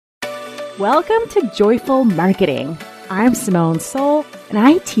Welcome to Joyful Marketing. I'm Simone Seol, and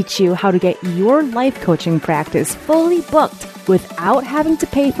I teach you how to get your life coaching practice fully booked without having to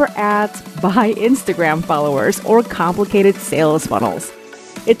pay for ads, buy Instagram followers, or complicated sales funnels.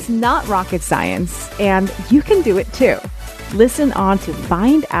 It's not rocket science, and you can do it too. Listen on to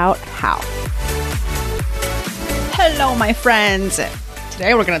find out how. Hello, my friends.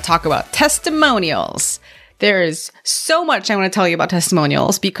 Today we're going to talk about testimonials. There's so much I want to tell you about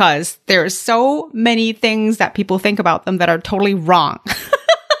testimonials because there's so many things that people think about them that are totally wrong.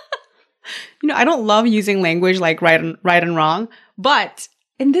 I don't love using language like right and wrong, but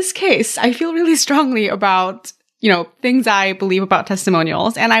in this case, I feel really strongly about, things I believe about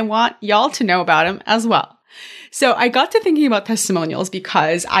testimonials, and I want y'all to know about them as well. So I got to thinking about testimonials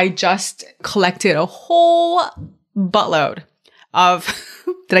because I just collected a whole buttload of,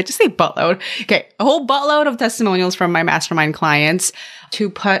 did I just say buttload? Okay, a whole buttload of testimonials from my mastermind clients to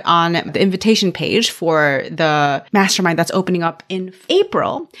put on the invitation page for the mastermind that's opening up in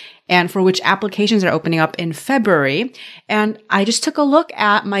April and for which applications are opening up in February. And I just took a look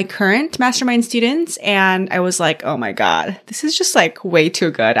at my current mastermind students and I was like, oh my God, this is just like way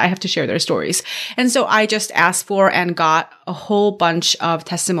too good. I have to share their stories. And so I just asked for and got a whole bunch of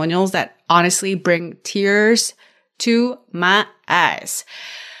testimonials that honestly bring tears to my eyes.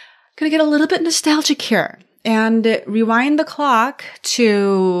 Gonna get a little bit nostalgic here and rewind the clock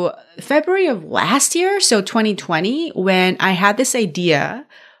to February of last year, so 2020, when I had this idea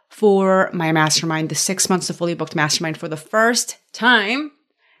for my mastermind, the 6 months of fully booked mastermind for the first time.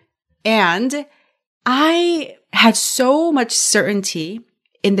 And I had so much certainty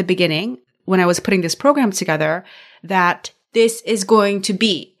in the beginning when I was putting this program together that this is going to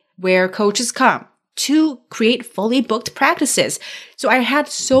be where coaches come to create fully booked practices. So I had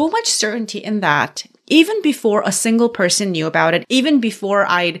so much certainty in that even before a single person knew about it, even before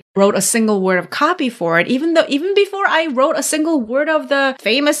I wrote a single word of copy for it, even before I wrote a single word of the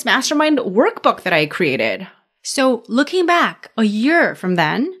famous mastermind workbook that I created. So looking back a year from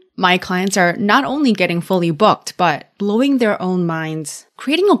then, my clients are not only getting fully booked, but blowing their own minds,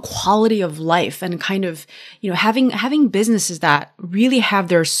 creating a quality of life and kind of, having businesses that really have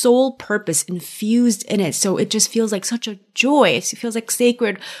their sole purpose infused in it. So it just feels like such a joy. It feels like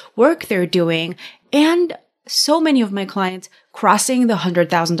sacred work they're doing. And so many of my clients crossing the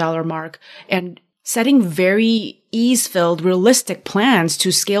 $100,000 mark and setting very ease-filled, realistic plans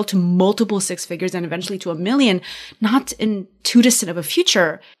to scale to multiple six figures and eventually to $1 million, not in too distant of a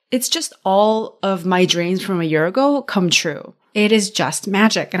future. It's just all of my dreams from a year ago come true. It is just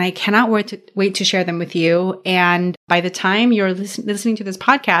magic, and I cannot wait to share them with you. And by the time you're listening to this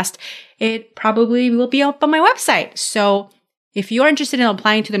podcast, it probably will be up on my website. So if you're interested in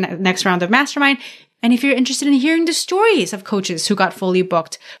applying to the next round of Mastermind, and if you're interested in hearing the stories of coaches who got fully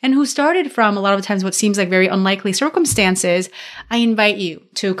booked and who started from a lot of times what seems like very unlikely circumstances, I invite you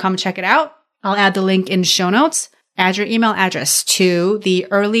to come check it out. I'll add the link in show notes. Add your email address to the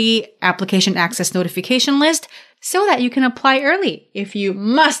early application access notification list so that you can apply early. If you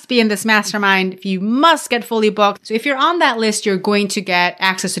must be in this mastermind, if you must get fully booked. So if you're on that list, you're going to get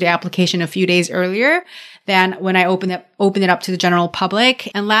access to the application a few days earlier than when I open it up to the general public.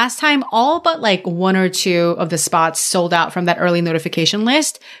 And last time, all but like one or two of the spots sold out from that early notification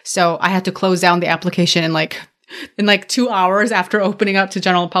list. So I had to close down the application in like 2 hours after opening up to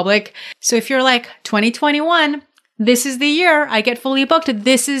general public. So if you're like 2021, this is the year I get fully booked.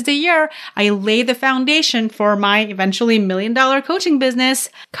 This is the year I lay the foundation for my eventually $1 million coaching business.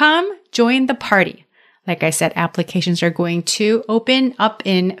 Come join the party. Like I said, applications are going to open up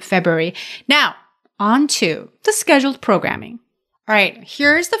in February. Now, on to the scheduled programming. All right,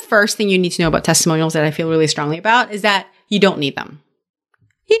 here's the first thing you need to know about testimonials that I feel really strongly about is that you don't need them.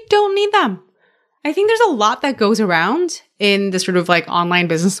 You don't need them. I think there's a lot that goes around in this sort of like online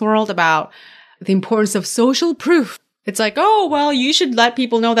business world about the importance of social proof. It's like, oh, well, you should let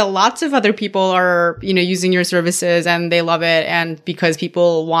people know that lots of other people are, using your services and they love it. And because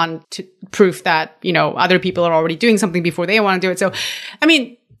people want to proof that, other people are already doing something before they want to do it. So,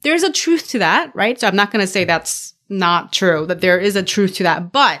 there's a truth to that, right? So I'm not going to say that's not true, that there is a truth to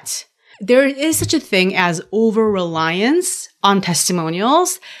that, but there is such a thing as over-reliance on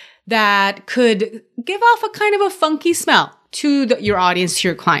testimonials that could give off a kind of a funky smell to your audience, to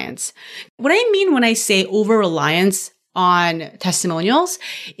your clients. What I mean when I say over-reliance on testimonials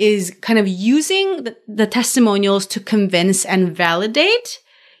is kind of using the testimonials to convince and validate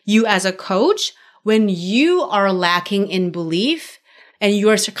you as a coach when you are lacking in belief and you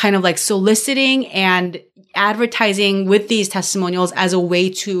are kind of like soliciting and advertising with these testimonials as a way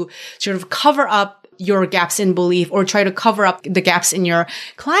to sort of cover up your gaps in belief or try to cover up the gaps in your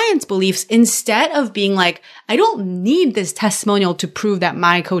client's beliefs instead of being like, I don't need this testimonial to prove that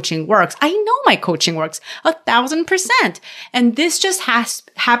my coaching works. I know my coaching works 1,000%. And this just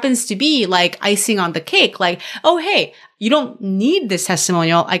happens to be like icing on the cake. Like, oh, hey, you don't need this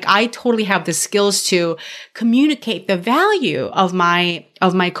testimonial. Like, I totally have the skills to communicate the value of my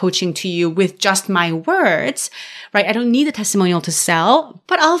coaching to you with just my words, right? I don't need the testimonial to sell,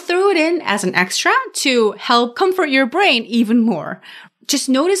 but I'll throw it in as an extra to help comfort your brain even more. Just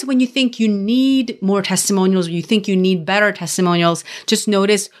notice when you think you need more testimonials, or you think you need better testimonials, just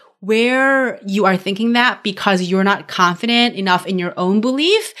notice where you are thinking that because you're not confident enough in your own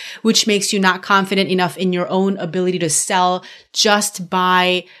belief, which makes you not confident enough in your own ability to sell just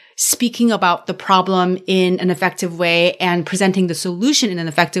by speaking about the problem in an effective way and presenting the solution in an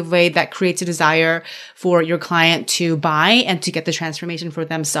effective way that creates a desire for your client to buy and to get the transformation for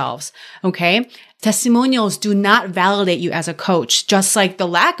themselves. Okay. Testimonials do not validate you as a coach, just like the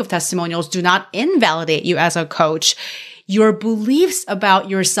lack of testimonials do not invalidate you as a coach. Your beliefs about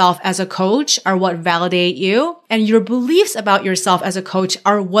yourself as a coach are what validate you, and your beliefs about yourself as a coach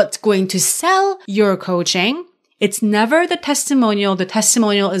are what's going to sell your coaching. It's never the testimonial. The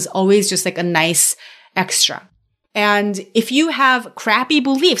testimonial is always just like a nice extra. And if you have crappy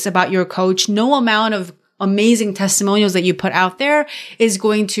beliefs about your coach, no amount of amazing testimonials that you put out there is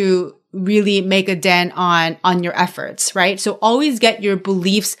going to really make a dent on your efforts, right? So always get your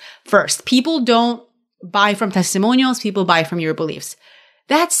beliefs first. People don't buy from testimonials, people buy from your beliefs.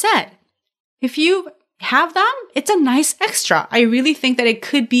 That said, if you have them, it's a nice extra. I really think that it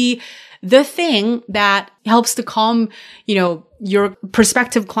could be the thing that helps to calm, your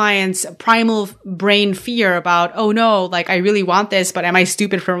prospective client's primal brain fear about, oh no, like I really want this, but am I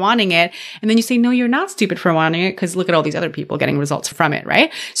stupid for wanting it? And then you say, no, you're not stupid for wanting it because look at all these other people getting results from it,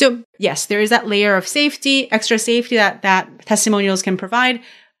 right? So yes, there is that layer of safety, extra safety that testimonials can provide.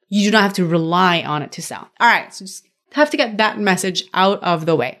 You do not have to rely on it to sell. All right. So just have to get that message out of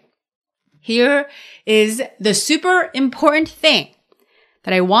the way. Here is the super important thing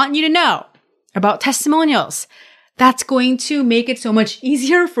that I want you to know about testimonials. That's going to make it so much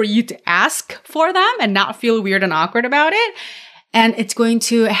easier for you to ask for them and not feel weird and awkward about it. And it's going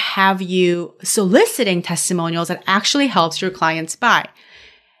to have you soliciting testimonials that actually helps your clients buy.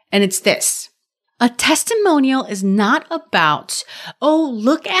 And it's this. A testimonial is not about, oh,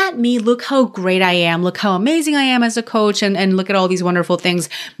 look at me, look how great I am, look how amazing I am as a coach, and look at all these wonderful things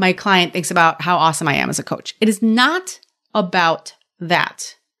my client thinks about how awesome I am as a coach. It is not about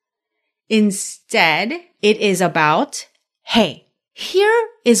that. Instead, it is about, hey, here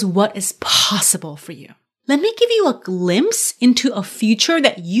is what is possible for you. Let me give you a glimpse into a future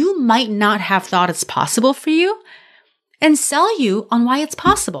that you might not have thought is possible for you and sell you on why it's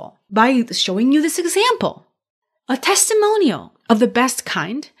possible by showing you this example. A testimonial of the best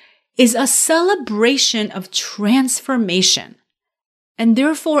kind is a celebration of transformation. And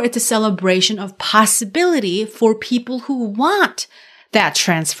therefore, it's a celebration of possibility for people who want that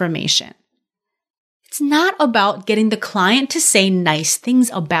transformation. It's not about getting the client to say nice things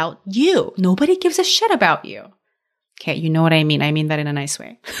about you. Nobody gives a shit about you. Okay, you know what I mean. I mean that in a nice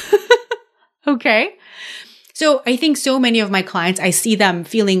way. Okay? So I think so many of my clients, I see them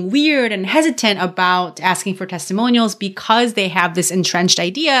feeling weird and hesitant about asking for testimonials because they have this entrenched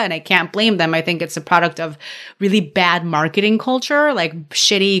idea, and I can't blame them. I think it's a product of really bad marketing culture, like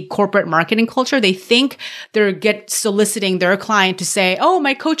shitty corporate marketing culture. They think they're soliciting their client to say, oh,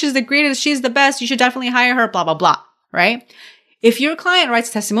 my coach is the greatest, she's the best, you should definitely hire her, blah, blah, blah, right? If your client writes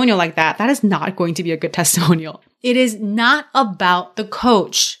a testimonial like that, that is not going to be a good testimonial. It is not about the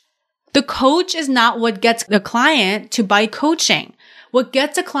coach. The coach is not what gets the client to buy coaching. What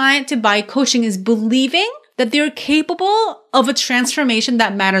gets a client to buy coaching is believing that they're capable of a transformation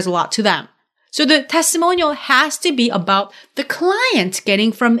that matters a lot to them. So the testimonial has to be about the client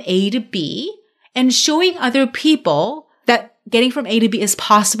getting from A to B and showing other people that getting from A to B is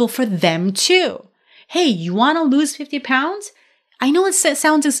possible for them too. Hey, you want to lose 50 pounds? I know it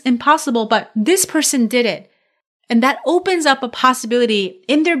sounds impossible, but this person did it. And that opens up a possibility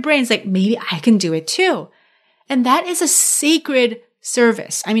in their brains, like maybe I can do it too. And that is a sacred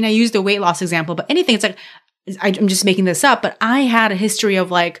service. I mean, I used the weight loss example, but anything, it's like, I'm just making this up, but I had a history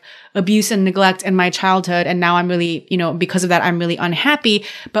of like abuse and neglect in my childhood. And now I'm really, because of that, I'm really unhappy.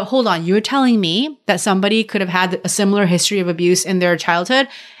 But hold on, you're telling me that somebody could have had a similar history of abuse in their childhood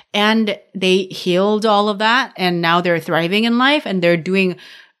and they healed all of that. And now they're thriving in life and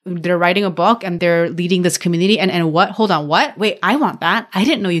they're writing a book and they're leading this community and what? Hold on, what? Wait, I want that. I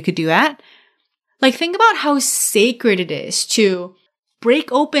didn't know you could do that. Like, think about how sacred it is to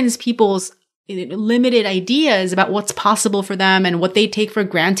break open people's, limited ideas about what's possible for them and what they take for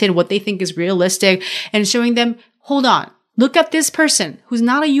granted, what they think is realistic, and showing them, hold on, look at this person who's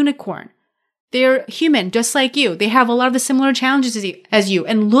not a unicorn. They're human, just like you. They have a lot of the similar challenges as you,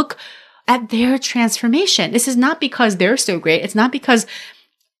 and look at their transformation. This is not because they're so great. It's not because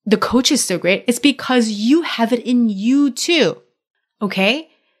the coach is so great. It's because you have it in you too. Okay?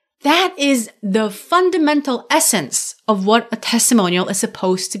 That is the fundamental essence of what a testimonial is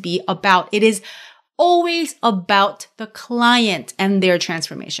supposed to be about. It is always about the client and their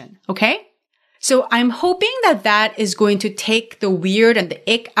transformation. Okay? So I'm hoping that that is going to take the weird and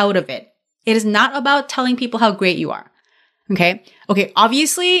the ick out of it. It is not about telling people how great you are. Okay? Okay,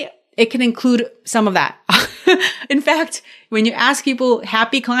 obviously, it can include some of that. In fact, when you ask people,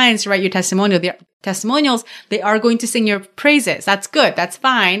 happy clients, to write your testimonials, they are going to sing your praises. That's good. That's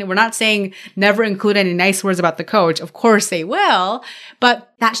fine. We're not saying never include any nice words about the coach. Of course they will,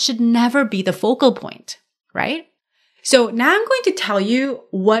 but that should never be the focal point, right? So now I'm going to tell you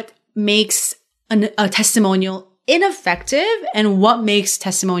what makes a testimonial ineffective and what makes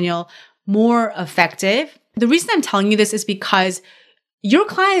testimonial more effective. The reason I'm telling you this is because your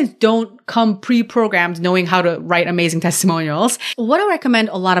clients don't come pre-programmed knowing how to write amazing testimonials. What I recommend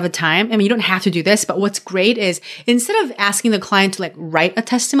a lot of the time, I mean, you don't have to do this, but what's great is instead of asking the client to write a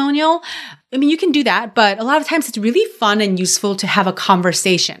testimonial, I mean, you can do that, but a lot of times it's really fun and useful to have a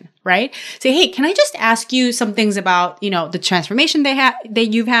conversation, right? Say, hey, can I just ask you some things about, the transformation that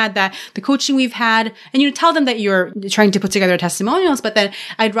you've had, that the coaching we've had, and tell them that you're trying to put together testimonials, but then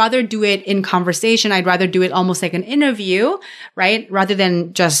I'd rather do it in conversation. I'd rather do it almost like an interview, right? Rather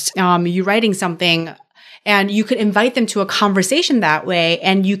than just, you writing something. And you could invite them to a conversation that way,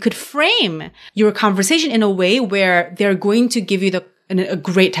 and you could frame your conversation in a way where they're going to give you a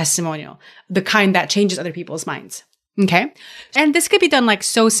great testimonial, the kind that changes other people's minds. Okay. And this could be done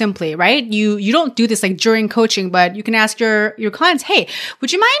so simply, right? You don't do this during coaching, but you can ask your clients, hey,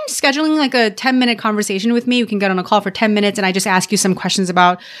 would you mind scheduling a 10-minute conversation with me? We can get on a call for 10 minutes and I just ask you some questions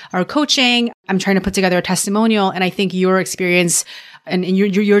about our coaching. I'm trying to put together a testimonial, and I think your experience and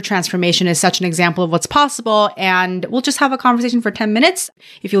your transformation is such an example of what's possible. And we'll just have a conversation for 10 minutes.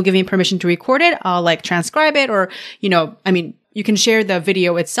 If you'll give me permission to record it, I'll transcribe it, or, you can share the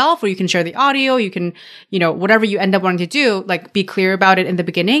video itself, or you can share the audio. You can, whatever you end up wanting to do, be clear about it in the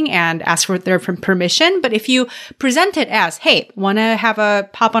beginning and ask for their permission. But if you present it as, hey, want to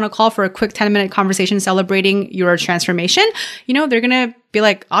pop on a call for a quick 10-minute conversation celebrating your transformation, they're going to be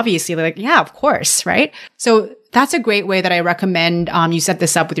obviously, yeah, of course, right? So that's a great way that I recommend you set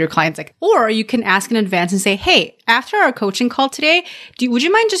this up with your clients. Or you can ask in advance and say, hey, after our coaching call today, would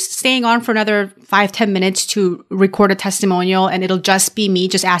you mind just staying on for another 5-10 minutes to record a testimonial? And it'll just be me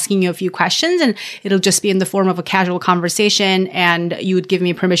just asking you a few questions, and it'll just be in the form of a casual conversation, and you would give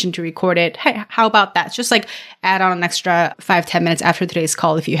me permission to record it. Hey, how about that? Just add on an extra 5-10 minutes after today's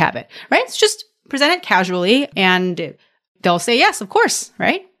call if you have it, right? It's just present it casually, and they'll say yes, of course,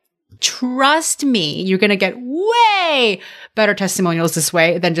 right? Trust me, you're going to get way better testimonials this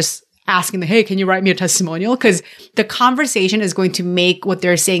way than just asking them, hey, can you write me a testimonial? Because the conversation is going to make what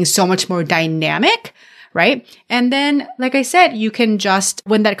they're saying so much more dynamic, right? And then, like I said, you can just,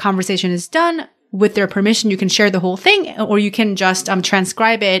 when that conversation is done, with their permission, you can share the whole thing, or you can just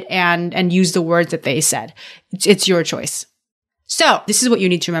transcribe it and use the words that they said. It's your choice. So this is what you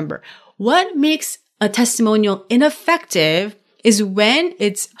need to remember. What makes a testimonial ineffective is when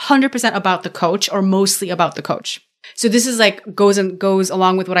it's 100% about the coach, or mostly about the coach. So this is goes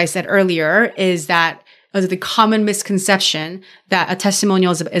along with what I said earlier, is that the common misconception that a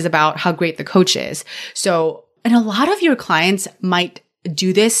testimonial is about how great the coach is. So, and a lot of your clients might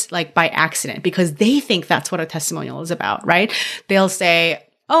do this by accident because they think that's what a testimonial is about, right? They'll say,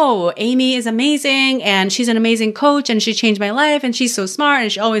 oh, Amy is amazing and she's an amazing coach and she changed my life and she's so smart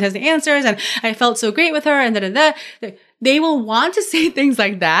and she always has the answers and I felt so great with her and da-da-da. They will want to say things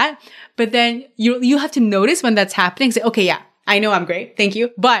like that, but then you have to notice when that's happening. Say, okay, yeah, I know I'm great. Thank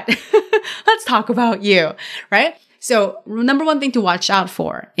you. But let's talk about you, right? So number one thing to watch out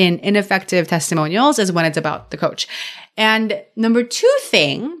for in ineffective testimonials is when it's about the coach. And number two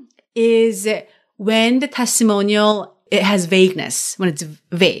thing is when the testimonial, it has vagueness, when it's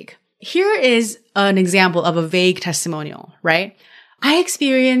vague. Here is an example of a vague testimonial, right? I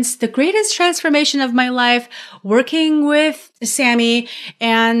experienced the greatest transformation of my life working with Sammy,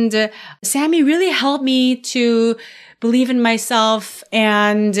 and Sammy really helped me to believe in myself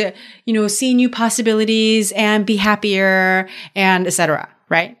and, see new possibilities and be happier and etc.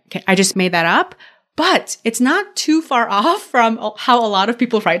 Right? Okay, I just made that up, but it's not too far off from how a lot of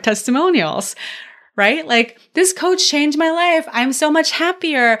people write testimonials, right? Like, this coach changed my life. I'm so much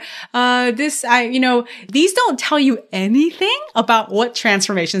happier. These don't tell you anything about what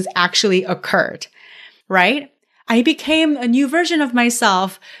transformations actually occurred, right? I became a new version of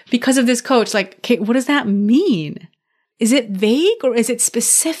myself because of this coach. Like, okay, what does that mean? Is it vague or is it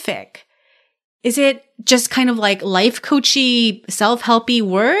specific? Is it just kind of like life coachy, self-helpy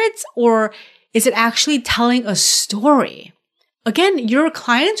words, or is it actually telling a story? Again, your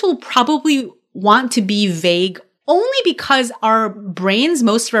clients will probably want to be vague only because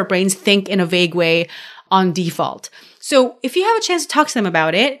most of our brains think in a vague way on default. So if you have a chance to talk to them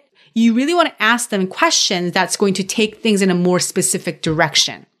about it, you really want to ask them questions that's going to take things in a more specific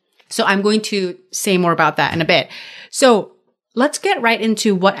direction. So I'm going to say more about that in a bit. So let's get right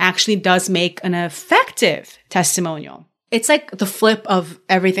into what actually does make an effective testimonial. It's like the flip of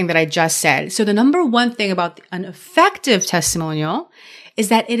everything that I just said. So the number one thing about an effective testimonial is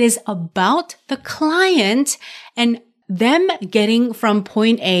that it is about the client and them getting from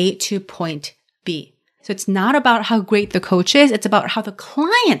point A to point B. So it's not about how great the coach is. It's about how the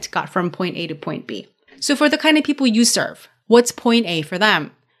client got from point A to point B. So for the kind of people you serve, what's point A for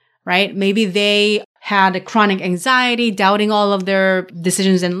them, right? Maybe they had chronic anxiety, doubting all of their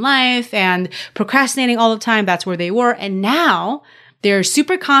decisions in life and procrastinating all the time. That's where they were. And now they're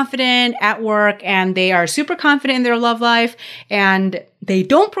super confident at work and they are super confident in their love life and they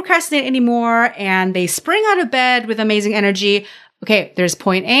don't procrastinate anymore and they spring out of bed with amazing energy. Okay, there's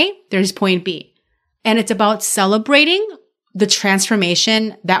point A, there's point B. And it's about celebrating the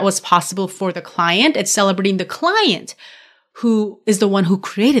transformation that was possible for the client. It's celebrating the client who is the one who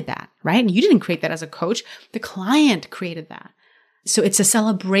created that, right? And you didn't create that as a coach. The client created that. So it's a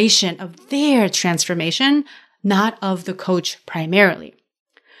celebration of their transformation, not of the coach primarily.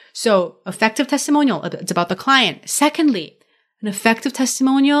 So effective testimonial, it's about the client. Secondly, an effective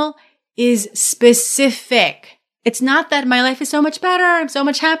testimonial is specific. It's not that my life is so much better. I'm so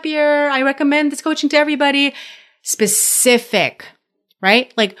much happier. I recommend this coaching to everybody. Specific,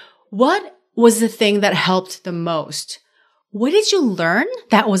 right? Like, what was the thing that helped the most? What did you learn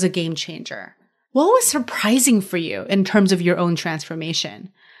that was a game changer? What was surprising for you in terms of your own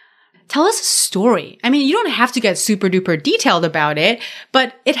transformation? Tell us a story. I mean, you don't have to get super duper detailed about it,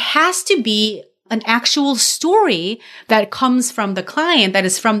 but it has to be an actual story that comes from the client, that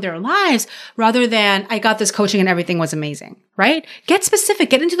is from their lives, rather than I got this coaching and everything was amazing, right? Get specific,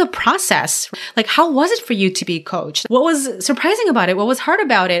 get into the process. Like, how was it for you to be coached? What was surprising about it? What was hard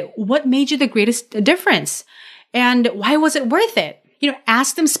about it? What made you the greatest difference? And why was it worth it?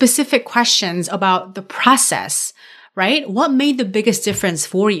 Ask them specific questions about the process, right? What made the biggest difference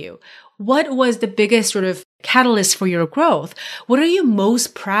for you? What was the biggest sort of catalyst for your growth? What are you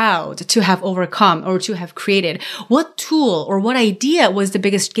most proud to have overcome or to have created? What tool or what idea was the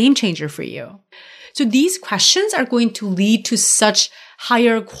biggest game changer for you? So these questions are going to lead to such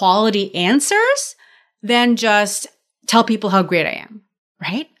higher quality answers than just tell people how great I am,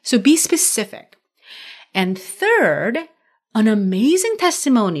 right? So be specific. And third, an amazing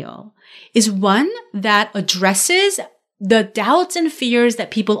testimonial is one that addresses the doubts and fears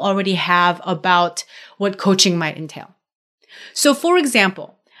that people already have about what coaching might entail. So for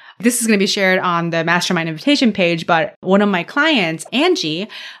example, this is going to be shared on the Mastermind invitation page, but one of my clients, Angie,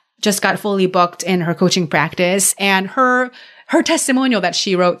 just got fully booked in her coaching practice, and her testimonial that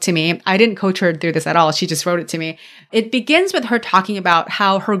she wrote to me, I didn't coach her through this at all. She just wrote it to me. It begins with her talking about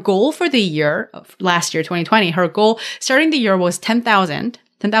how her goal for the year, last year, 2020, her goal starting the year was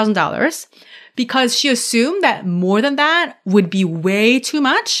 $10,000 because she assumed that more than that would be way too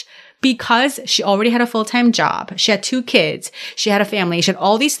much because she already had a full-time job. She had 2 kids. She had a family. She had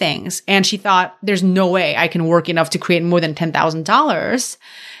all these things. And she thought, there's no way I can work enough to create more than $10,000.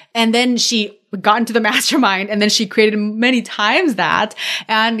 And then she got into the mastermind and then she created many times that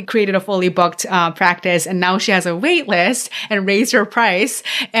and created a fully booked practice. And now she has a wait list and raised her price.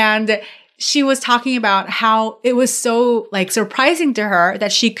 And she was talking about how it was so surprising to her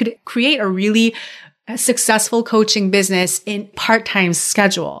that she could create a really successful coaching business in part-time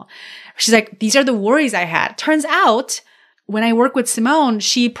schedule. She's like, these are the worries I had. Turns out, when I work with Simone,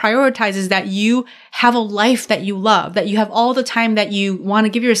 she prioritizes that you have a life that you love, that you have all the time that you want to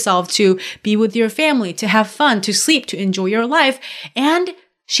give yourself to be with your family, to have fun, to sleep, to enjoy your life. And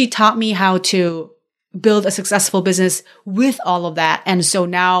she taught me how to build a successful business with all of that. And so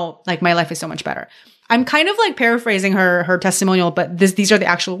now, my life is so much better. I'm kind of paraphrasing her testimonial, but these are the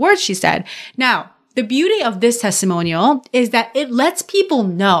actual words she said. Now, the beauty of this testimonial is that it lets people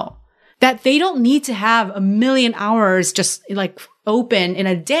know that they don't need to have 1 million hours just open in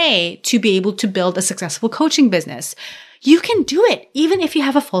a day to be able to build a successful coaching business. You can do it even if you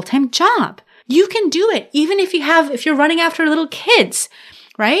have a full-time job, You can do it, even if you're running after little kids,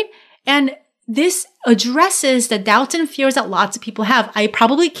 right? And this addresses the doubts and fears that lots of people have. I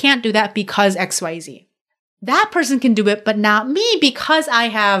probably can't do that because XYZ. That person can do it, but not me because I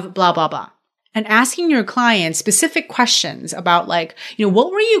have blah, blah, blah. And asking your clients specific questions about like,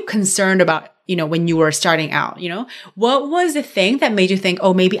 what were you concerned about, when you were starting out, what was the thing that made you think,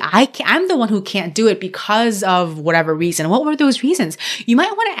 oh, maybe I'm the one who can't do it because of whatever reason. What were those reasons? You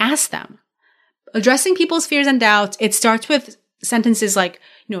might want to ask them. Addressing people's fears and doubts, it starts with sentences like,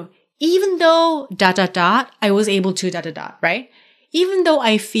 even though ... I was able to ... right? Even though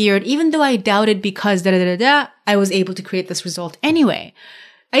I feared, even though I doubted because I was able to create this result anyway.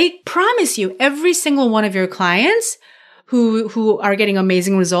 I promise you, every single one of your clients who are getting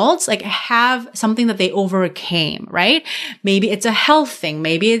amazing results, like have something that they overcame, right? Maybe it's a health thing.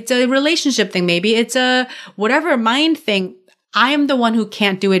 Maybe it's a relationship thing. Maybe it's a whatever mind thing. I am the one who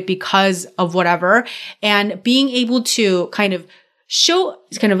can't do it because of whatever. And being able to kind of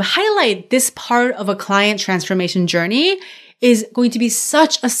highlight this part of a client transformation journey is going to be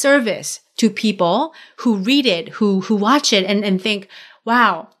such a service to people who read it, who watch it and think,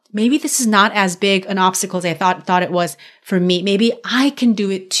 wow, maybe this is not as big an obstacle as I thought it was for me. Maybe I can do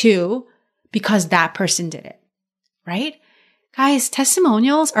it too because that person did it, right? Guys,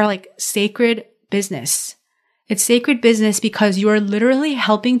 testimonials are like sacred business. It's sacred business because you are literally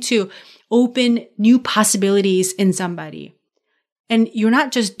helping to open new possibilities in somebody. And you're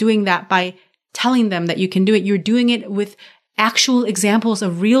not just doing that by telling them that you can do it. You're doing it with actual examples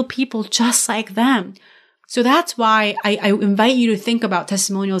of real people just like them. So that's why I invite you to think about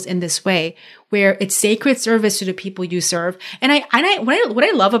testimonials in this way, where it's sacred service to the people you serve. And what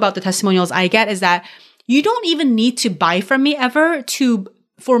I love about the testimonials I get is that you don't even need to buy from me ever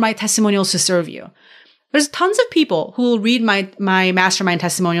for my testimonials to serve you. There's tons of people who will read my mastermind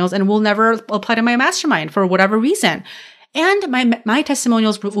testimonials and will never apply to my mastermind for whatever reason. And my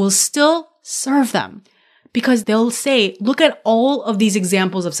testimonials will still serve them because they'll say, look at all of these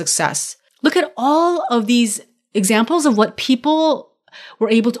examples of success. Look at all of these examples of what people were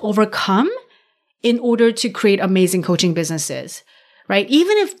able to overcome in order to create amazing coaching businesses, right?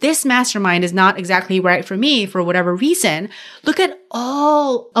 Even if this mastermind is not exactly right for me for whatever reason, look at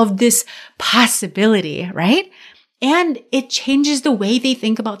all of this possibility, right? And it changes the way they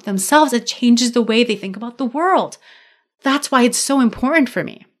think about themselves. It changes the way they think about the world. That's why it's so important for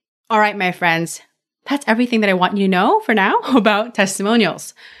me. All right, my friends, that's everything that I want you to know for now about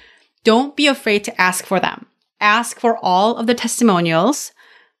testimonials. Don't be afraid to ask for them. Ask for all of the testimonials.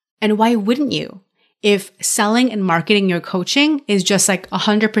 And why wouldn't you? If selling and marketing your coaching is just like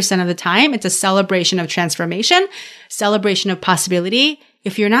 100% of the time, it's a celebration of transformation, celebration of possibility.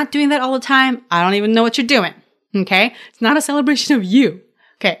 If you're not doing that all the time, I don't even know what you're doing. Okay? It's not a celebration of you.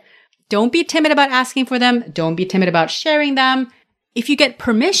 Okay. Don't be timid about asking for them. Don't be timid about sharing them. If you get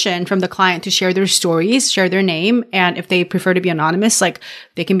permission from the client to share their stories, share their name, and if they prefer to be anonymous, like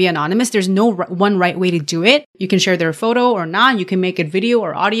they can be anonymous. There's no one right way to do it. You can share their photo or not. You can make it video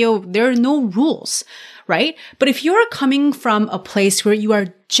or audio. There are no rules, right? But if you're coming from a place where you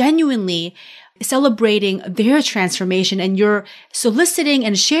are genuinely celebrating their transformation and you're soliciting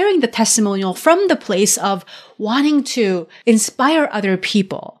and sharing the testimonial from the place of wanting to inspire other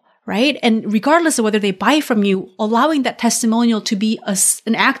people, right? And regardless of whether they buy from you, allowing that testimonial to be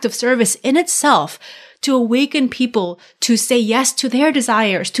an act of service in itself, to awaken people to say yes to their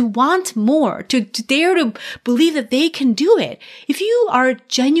desires, to want more, to dare to believe that they can do it. If you are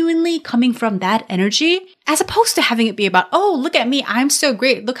genuinely coming from that energy, as opposed to having it be about, oh, look at me, I'm so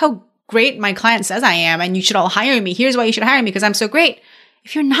great. Look how great my client says I am, and you should all hire me. Here's why you should hire me, because I'm so great.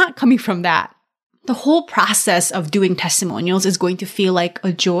 If you're not coming from that, the whole process of doing testimonials is going to feel like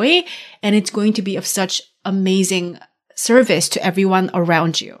a joy, and it's going to be of such amazing service to everyone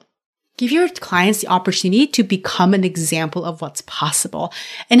around you. Give your clients the opportunity to become an example of what's possible.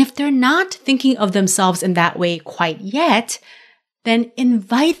 And if they're not thinking of themselves in that way quite yet, then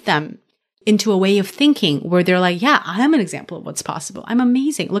invite them into a way of thinking where they're like, yeah, I'm an example of what's possible. I'm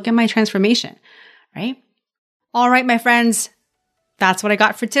amazing. Look at my transformation, right? All right, my friends, that's what I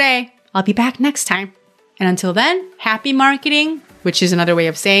got for today. I'll be back next time. And until then, happy marketing, which is another way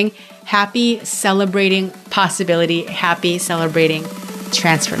of saying happy celebrating possibility, happy celebrating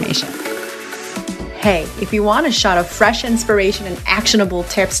transformation. Hey, if you want a shot of fresh inspiration and actionable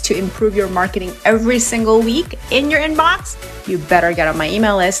tips to improve your marketing every single week in your inbox, you better get on my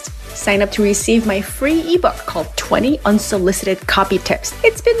email list. Sign up to receive my free ebook called 20 Unsolicited Copy Tips.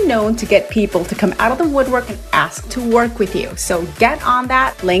 It's been known to get people to come out of the woodwork and ask to work with you. So get on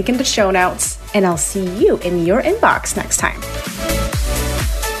that, link in the show notes, and I'll see you in your inbox next time.